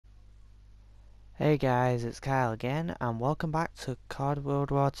Hey guys, it's Kyle again, and welcome back to COD World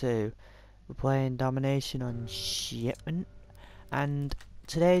War 2. We're playing Domination on Shipment, and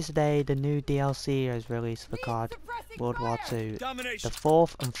today's the day the new DLC is released for COD World War 2, the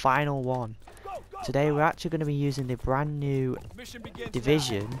fourth and final one. Today we're actually going to be using the brand new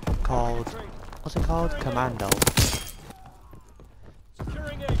division called, what's it called? Commando.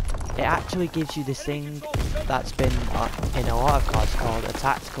 It actually gives you this thing that's been in a lot of CODs called a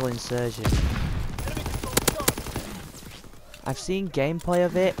tactical insurgent. I've seen gameplay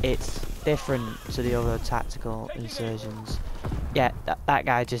of it, it's different to the other tactical insurgents. Yeah, that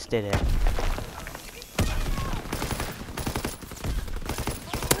guy just did it.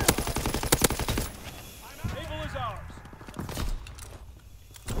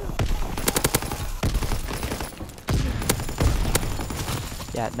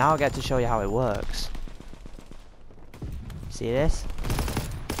 Yeah, now I get to show you how it works. See this?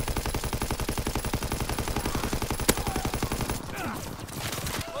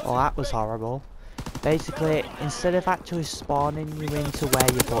 Well, that was horrible. Basically, instead of actually spawning you into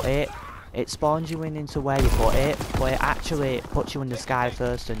where you put it, it spawns you into where you put it, but it actually puts you in the sky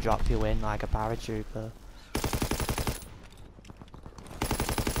first and drops you in like a paratrooper.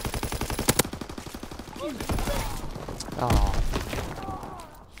 Oh.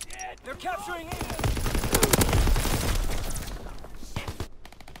 They're capturing Able.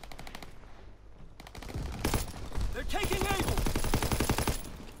 They're taking Able.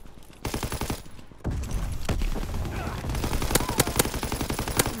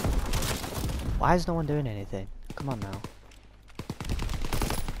 Why is no one doing anything? Come on now.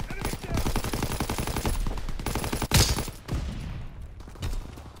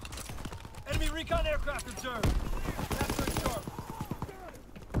 Enemy recon aircraft observed. Capturing Charlie.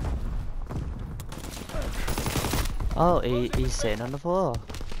 Oh, he's sitting on the floor.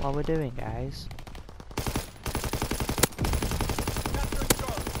 What are we doing, guys? Capturing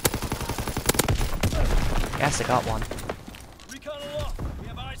Charlie. Guess I got one. Recon aloft. We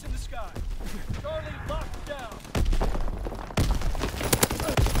have eyes in the sky. Charlie locked down.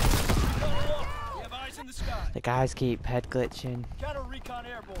 Recon aloft. We have eyes in the sky. The guys keep head glitching. Counter recon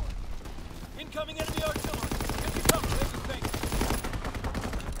airborne. Incoming enemy artillery. Get to cover.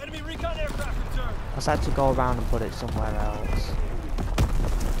 Enemy recon aircraft observed. I just had to go around and put it somewhere else.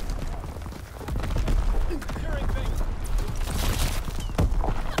 Securing base.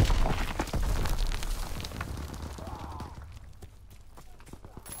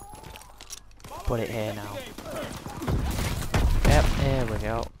 Put it here now. Yep, here we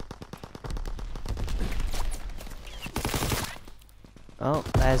go. Oh,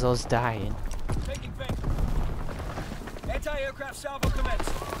 there's us dying. Taking Baker. Anti-aircraft salvo commenced.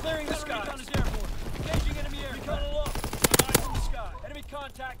 Clearing the sky. Recon is airborne. Engaging enemy air. Recon aloft. Eyes in the sky. Enemy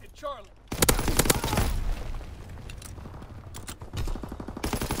contact at Charlie.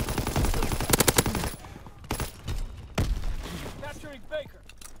 Capturing Baker.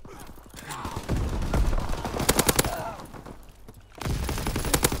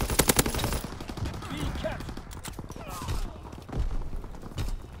 B captured.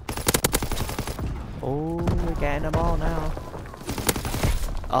 Oh, we're getting them all now.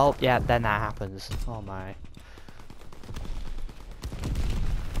 Oh, yeah, then that happens. Oh my. Enemy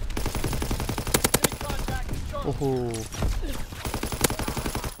contact at Charlie. Ooh.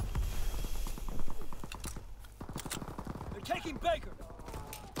 They're taking Baker.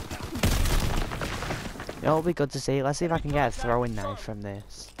 It'll be good to see. Let's see if I can get a throwing knife from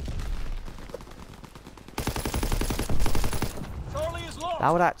this. Charlie is lost.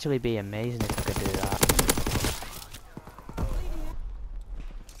 That would actually be amazing if I could do that.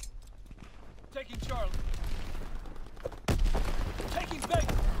 Taking Charlie. Taking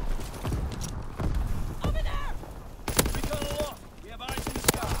Baker. Over there. Recon aloft. We have eyes in the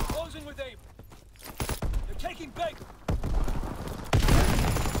sky. Closing with Able. They're taking Baker.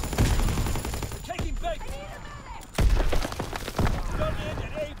 They're taking Baker. Dug in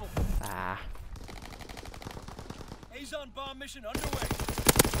at Able. Ah. Azon bomb mission underway.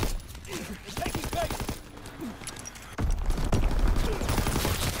 They're taking Baker.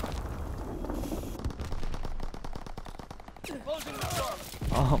 Closing with Charlie.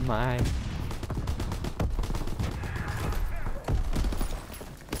 Oh my.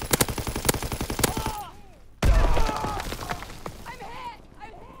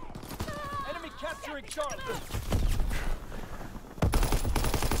 Enemy capturing Charlie.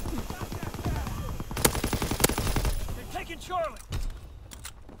 They're taking Charlie.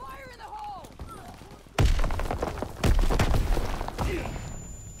 Fire in the hole.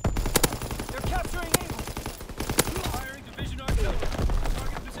 They're capturing Able. Firing division artillery.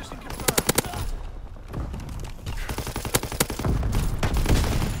 Target position confirmed.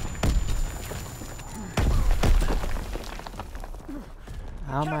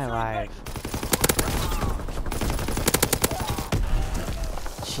 How am I alive?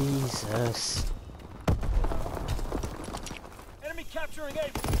 Jesus. Enemy capturing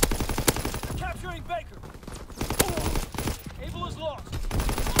Able. Capturing Baker. Able is lost.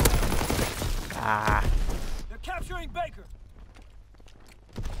 Ah. They're capturing Baker.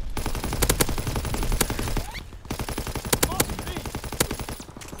 Lost B.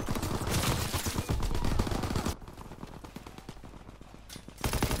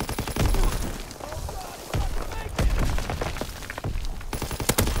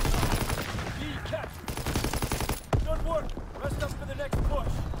 B captured. Good work. Rest up for the next push.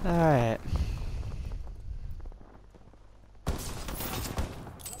 Alright.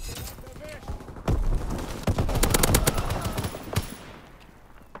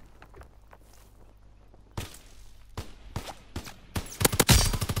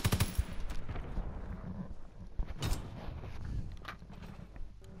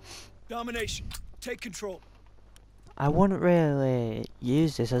 Domination. Take control. I wouldn't really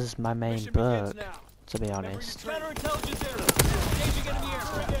use this as my main Mission begins perk, now. to be Remember honest. your counterintelligence area. Engaging enemy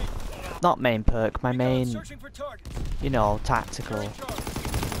aircraft. Not main perk, my Recon main, searching for targets. you know, tactical. Securing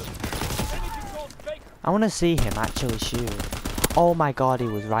charge. Enemy controls Baker. I want to see him actually shoot. Oh my god, he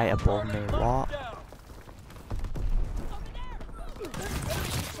was right above me. What? Down. Enemy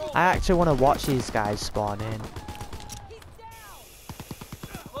controls I actually want to watch these guys spawn in.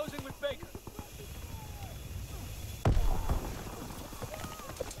 closing with Baker.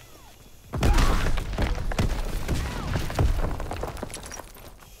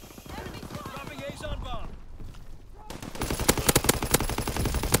 Dropping A's on bomb.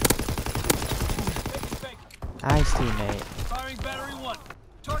 Taking Baker. Nice teammate. Firing battery 1.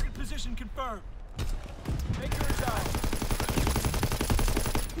 Target position confirmed. Baker is out.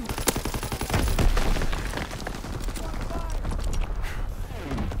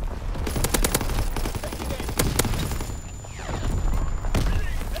 Taking aim.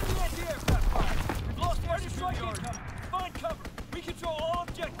 Enemy anti-aircraft fire. We've lost air strike incoming. Find cover. We control all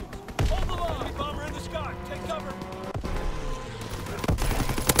objectives. Hold the line. Enemy bomber in the sky. Take cover.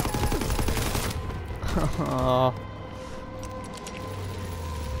 Oh,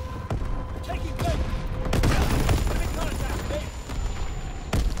 Taking Baker. Enemy contact. Baker.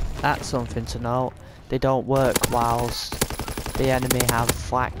 that's something to note. They don't work whilst the enemy have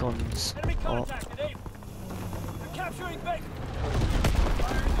flat guns Enemy up. contact at Able. They're capturing Baker.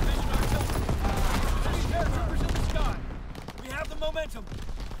 Firing division artillery. Enemy paratroopers in the sky. We have the momentum.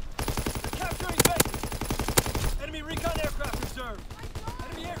 They're capturing Baker. Enemy recon aircraft observed.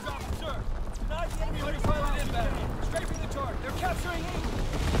 Enemy airdrop observed. Denied the enemy pilot inbound. Scraping the target. They're capturing Able.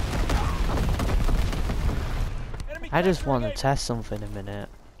 Enemy I just capturing want to Able. test something a minute.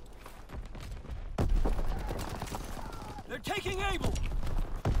 They're taking Able.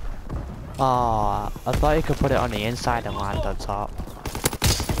 Oh, I thought you could put it on the inside and land on top.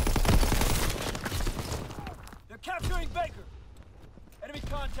 They're capturing Baker. Enemy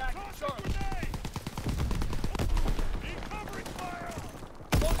contact at Charlie.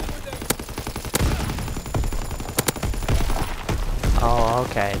 Closing with Able. Oh,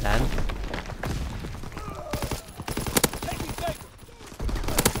 okay then. Taking Baker.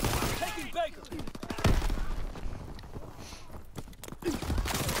 Taking Baker.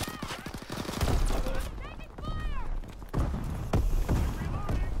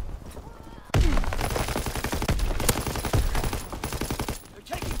 They're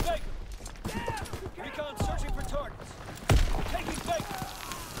taking Baker. Recon searching for targets. Taking Baker.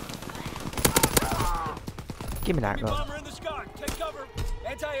 Give me that Enemy gun. bomber in the sky. Take cover.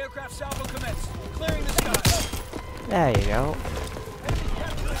 Anti-aircraft salvo commenced. Clearing the sky. There you go. Enemy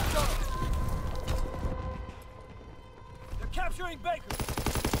capturing Charlie. They're capturing Baker.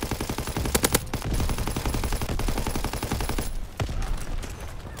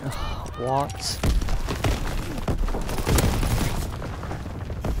 What?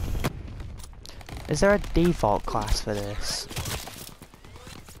 Is there a default class for this?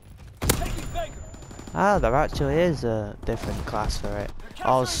 Taking Baker. Ah, there actually is a different class for it.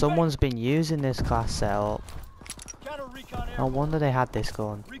 Oh, someone's been using this class setup. Counter recon air. No wonder they had this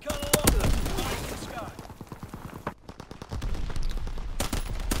gun. Recon along. Flying in the sky.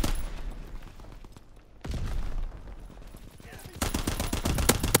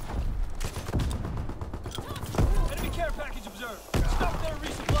 Enemy care package observed. Stop their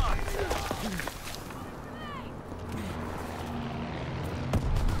resupply.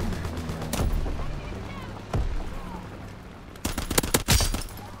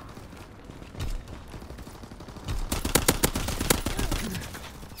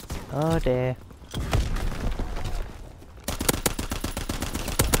 Oh dear.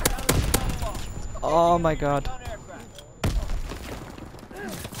 Oh my god.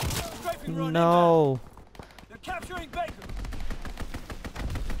 No. They're capturing Baker.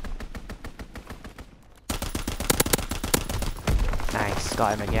 Nice,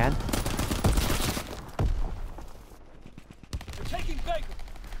 got him again. They're taking Baker.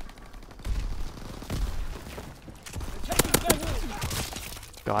 They're taking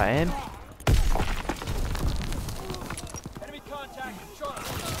Baker. Got him. Enemy contact. Charlie.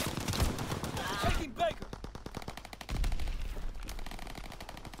 They're taking Baker.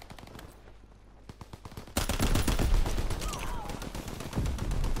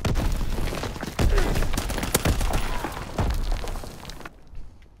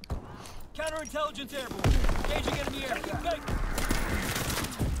 Counterintelligence airborne. Engaging enemy aircraft.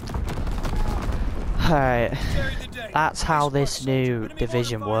 Alright, Carry the day. that's how Nice work, this soldier. new Enemy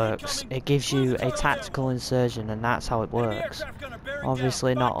division mortar fire works. incoming. It gives Lose you the a target tactical insursion, and that's how it Enemy works. aircraft gunner bearing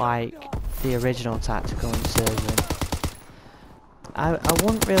Obviously down. not like the original tactical insursion. I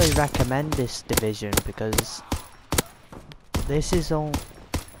wouldn't really recommend this division because this is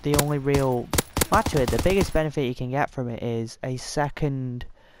the only real... Actually, the biggest benefit you can get from it is a second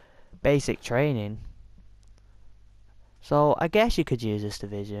basic training. So I guess you could use this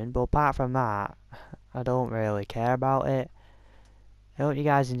division, but apart from that, I don't really care about it. I hope you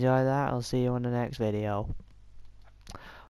guys enjoy that. I'll see you on the next video.